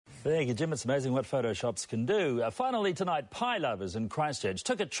Thank you, Jim. It's amazing what Photoshops can do. Finally tonight, pie lovers in Christchurch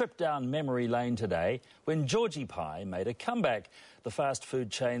took a trip down memory lane today when Georgie Pie made a comeback. The fast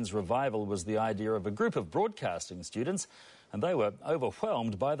food chain's revival was the idea of a group of broadcasting students, and they were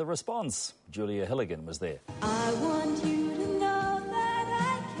overwhelmed by the response. Julia Hilligan was there. I want you to know that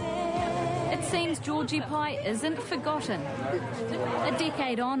I care. It seems Georgie Pie isn't forgotten. A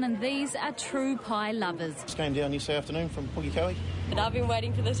decade on, and these are true pie lovers. Just came down this afternoon from Pukekohe. And I've been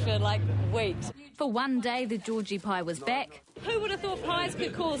waiting for this for like weeks. For one day, the Georgie Pie was back. Who would have thought pies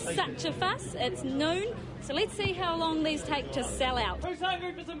could cause such a fuss? It's noon, so let's see how long these take to sell out. Who's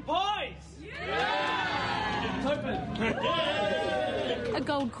hungry for some pies? Yeah! It's open. A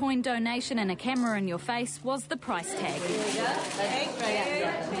gold coin donation and a camera in your face was the price tag.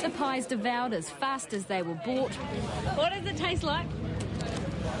 The pies devoured as fast as they were bought. What does it taste like?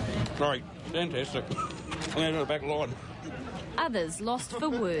 Great, fantastic. I'm going to the back line. Others lost for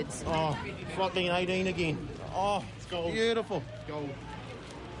words. Oh, it's like being 18 again. Oh, it's gold. Beautiful. It's gold.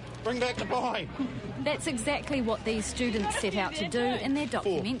 Bring back the pie. That's exactly what these students set out to do in their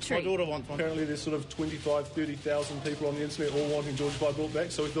documentary. My daughter wants one. Apparently there's sort of 30,000 people on the internet all wanting Georgie Pie brought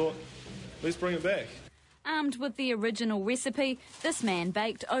back, so we thought, let's bring it back. Armed with the original recipe, this man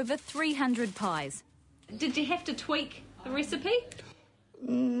baked over 300 pies. Did you have to tweak the recipe?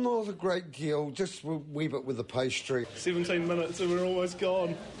 Not a great deal, just a wee bit with the pastry. 17 minutes and we're almost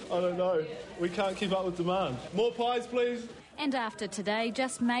gone. I don't know. We can't keep up with demand. More pies, please. And after today,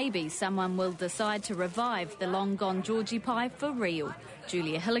 just maybe someone will decide to revive the long-gone Georgie Pie for real.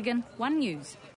 Julia Hilligan, One News.